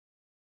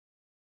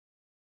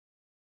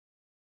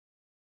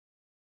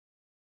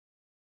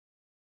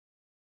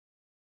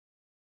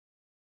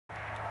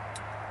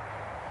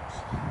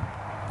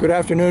Good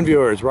afternoon,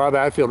 viewers. Rob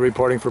Atfield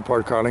reporting for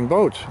Port Carling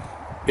Boats.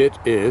 It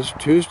is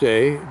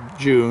Tuesday,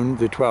 June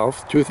the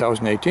 12th,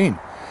 2018.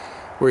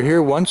 We're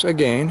here once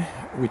again.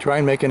 We try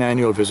and make an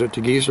annual visit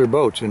to Giesler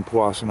Boats in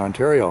Powassan,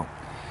 Ontario.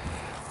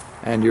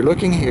 And you're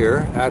looking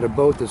here at a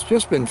boat that's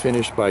just been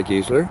finished by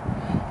Giesler.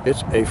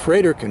 It's a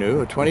freighter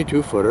canoe, a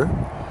 22-footer.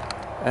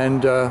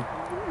 And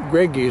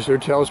Greg Giesler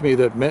tells me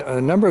that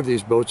a number of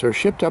these boats are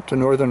shipped up to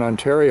Northern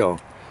Ontario.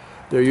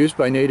 They're used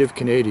by native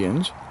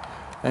Canadians.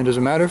 And as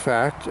a matter of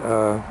fact,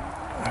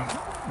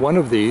 one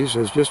of these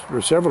has just,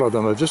 or several of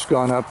them have just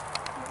gone up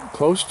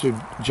close to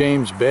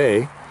James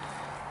Bay,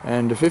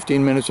 and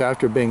 15 minutes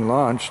after being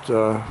launched,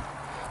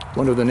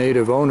 one of the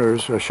native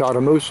owners shot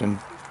a moose and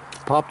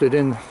popped it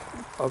in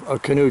a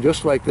canoe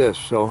just like this.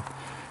 So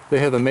they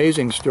have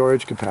amazing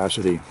storage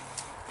capacity.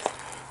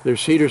 They're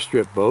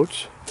cedar-strip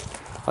boats.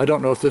 I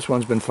don't know if this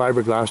one's been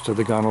fiberglass to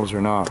the gunnels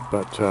or not,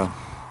 but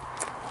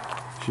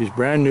she's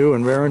brand new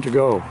and raring to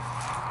go.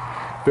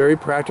 Very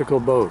practical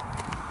boat.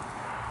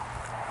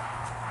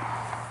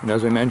 And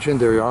as I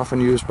mentioned, they're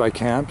often used by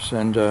camps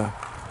and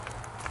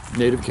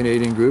native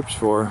Canadian groups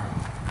for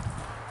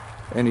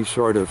any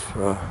sort of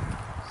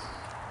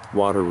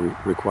water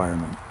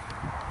requirement.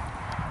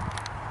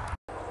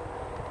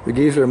 The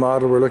Giesler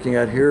model we're looking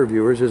at here,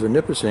 viewers, is a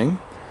Nipissing.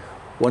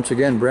 Once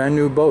again, brand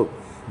new boat,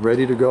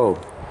 ready to go.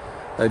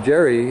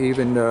 Jerry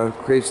even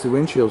creates the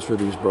windshields for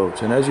these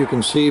boats, and as you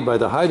can see by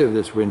the height of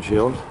this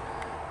windshield,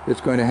 it's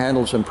going to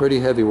handle some pretty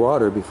heavy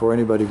water before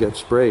anybody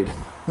gets sprayed.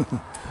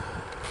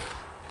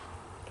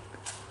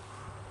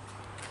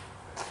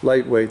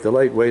 Lightweight, the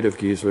light weight of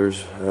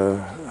Gieslers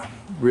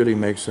really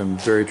makes them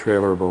very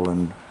trailerable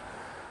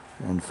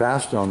and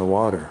fast on the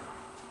water.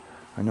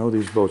 I know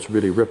these boats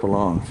really rip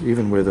along,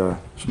 even with a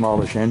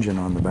smallish engine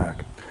on the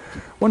back.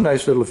 One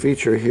nice little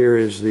feature here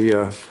is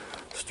the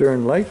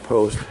stern light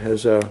post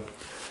has a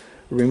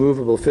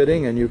removable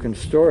fitting, and you can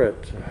store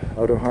it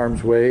out of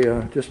harm's way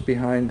just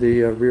behind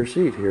the rear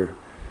seat here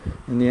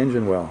in the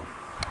engine well.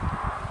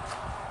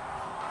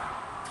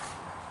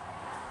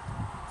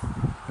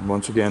 And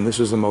once again, this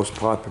is the most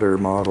popular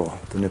model,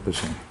 the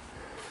Nipissing.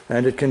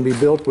 And it can be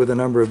built with a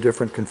number of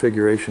different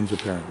configurations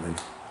apparently.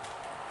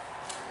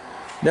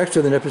 Next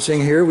to the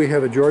Nipissing here we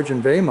have a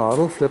Georgian Bay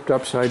model flipped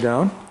upside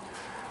down.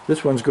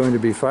 This one's going to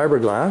be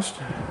fiberglassed,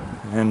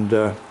 and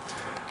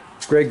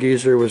Greg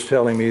Giesler was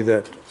telling me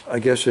that I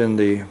guess in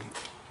the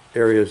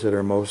areas that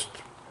are most...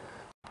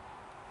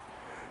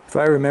 If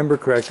I remember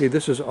correctly,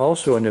 this is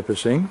also a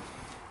Nipissing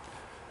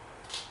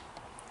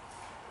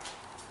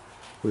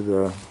with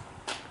a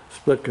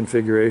split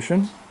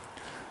configuration.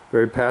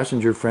 Very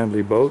passenger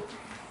friendly boat.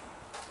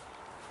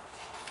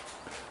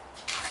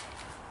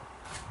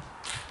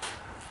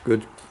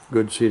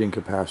 Good seating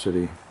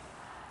capacity.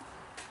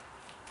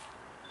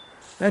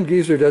 And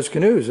Giesler does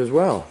canoes as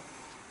well,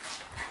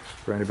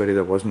 for anybody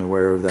that wasn't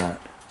aware of that.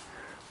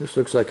 This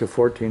looks like a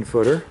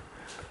 14-footer.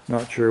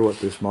 Not sure what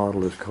this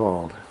model is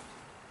called.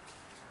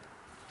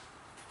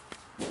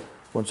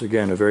 Once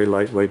again, a very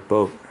lightweight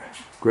boat,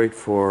 great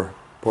for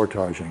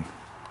portaging.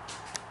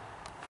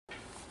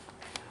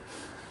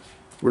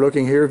 We're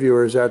looking here,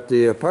 viewers, at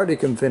the partly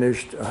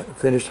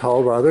finished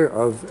hull, rather,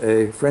 of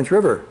a French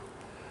River.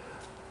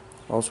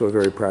 Also a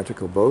very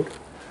practical boat.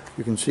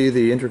 You can see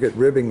the intricate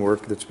ribbing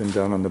work that's been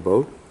done on the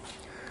boat.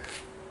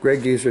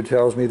 Greg Giesler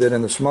tells me that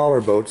in the smaller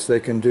boats they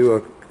can do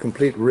a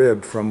complete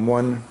rib from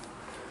one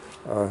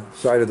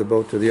side of the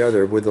boat to the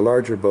other. With the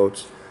larger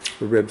boats,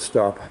 the ribs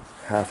stop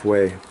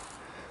halfway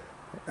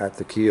at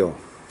the keel.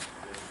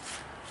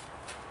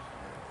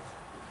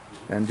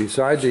 And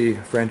beside the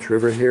French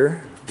River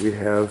here, we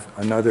have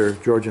another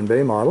Georgian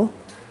Bay model.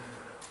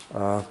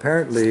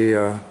 Apparently,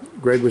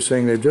 Greg was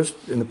saying they're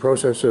just in the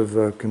process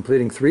of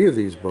completing 3 of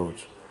these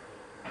boats.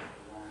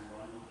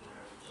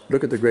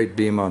 Look at the great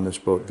beam on this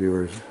boat,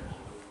 viewers.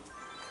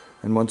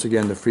 And once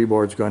again, the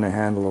freeboard's going to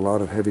handle a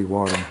lot of heavy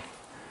water.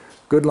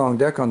 Good long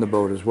deck on the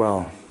boat as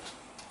well.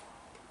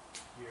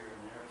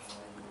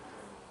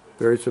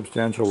 Very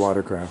substantial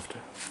watercraft.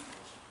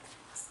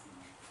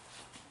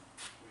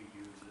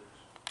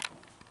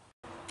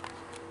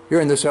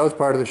 Here in the south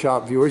part of the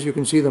shop, viewers, you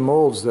can see the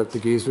molds that the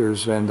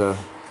Gieslers and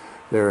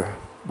their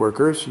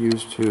workers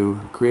used to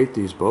create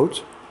these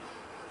boats.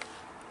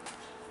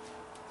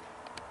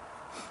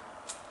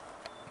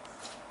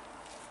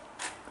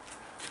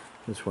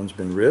 This one's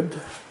been ribbed.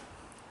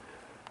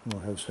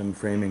 We'll have some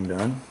framing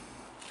done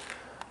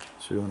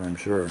soon, I'm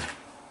sure.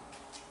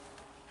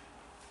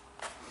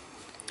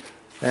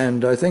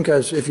 And I think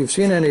if you've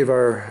seen any of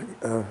our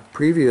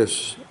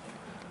previous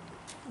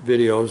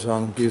videos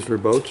on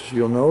Giesler boats,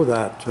 you'll know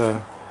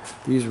that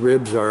these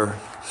ribs are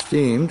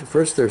steamed.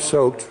 First they're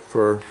soaked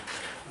for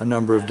a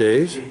number of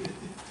days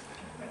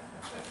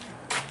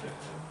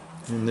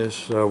in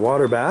this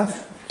water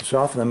bath to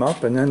soften them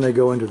up, and then they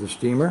go into the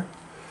steamer.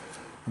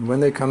 And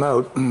when they come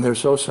out, they're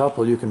so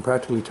supple you can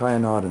practically tie a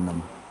knot in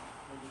them.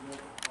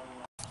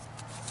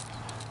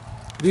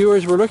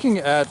 Viewers, we're looking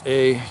at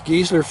a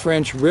Giesler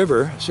French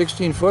River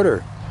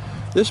 16-footer.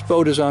 This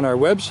boat is on our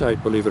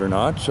website, believe it or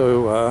not,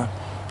 so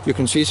you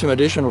can see some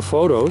additional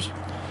photos.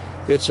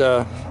 It's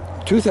a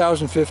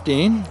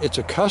 2015. It's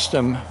a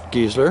custom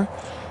Giesler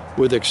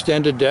with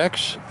extended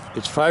decks.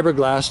 It's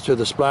fiberglass to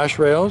the splash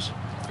rails.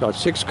 Got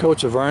 6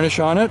 coats of varnish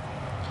on it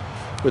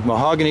with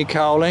mahogany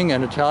cowling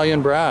and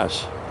Italian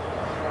brass.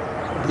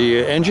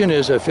 The engine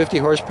is a 50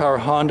 horsepower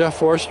Honda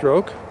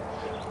 4-stroke.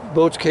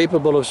 Boat's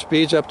capable of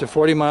speeds up to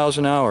 40 miles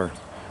an hour.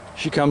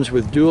 She comes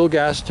with dual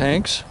gas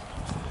tanks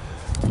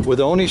with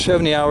only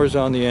 70 hours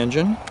on the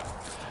engine.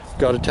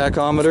 Got a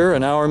tachometer,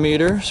 an hour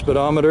meter,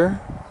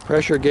 speedometer,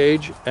 pressure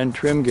gauge, and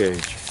trim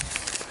gauge.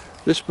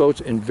 This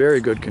boat's in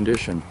very good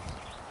condition.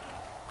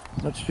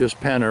 Let's just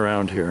pan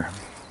around here.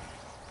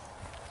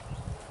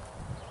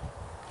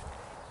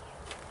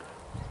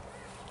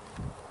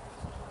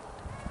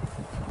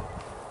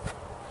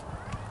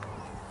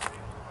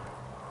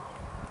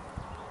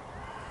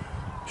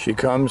 She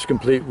comes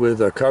complete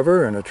with a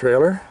cover and a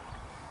trailer.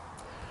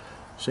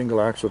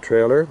 Single axle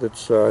trailer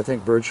that's I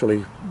think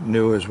virtually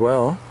new as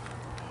well.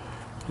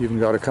 Even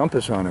got a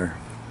compass on her.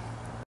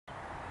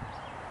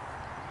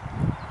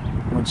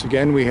 Once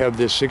again, we have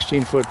this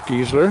 16-foot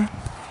Giesler,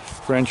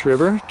 French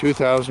River,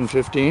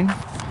 2015,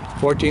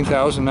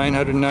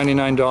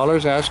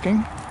 $14,999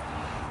 asking.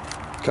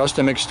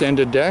 Custom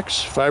extended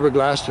decks,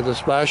 fiberglass to the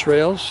splash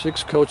rails,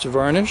 6 coats of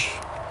varnish,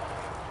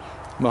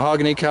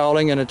 mahogany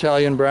cowling and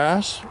Italian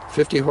brass,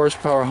 50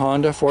 horsepower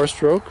Honda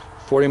 4-stroke,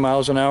 40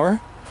 miles an hour,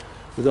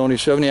 with only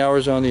 70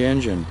 hours on the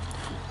engine.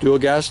 Dual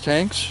gas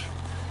tanks,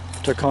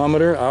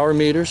 tachometer, hour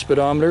meter,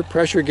 speedometer,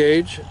 pressure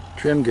gauge,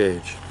 trim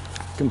gauge,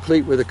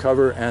 complete with the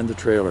cover and the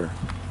trailer.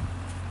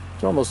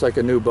 It's almost like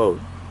a new boat.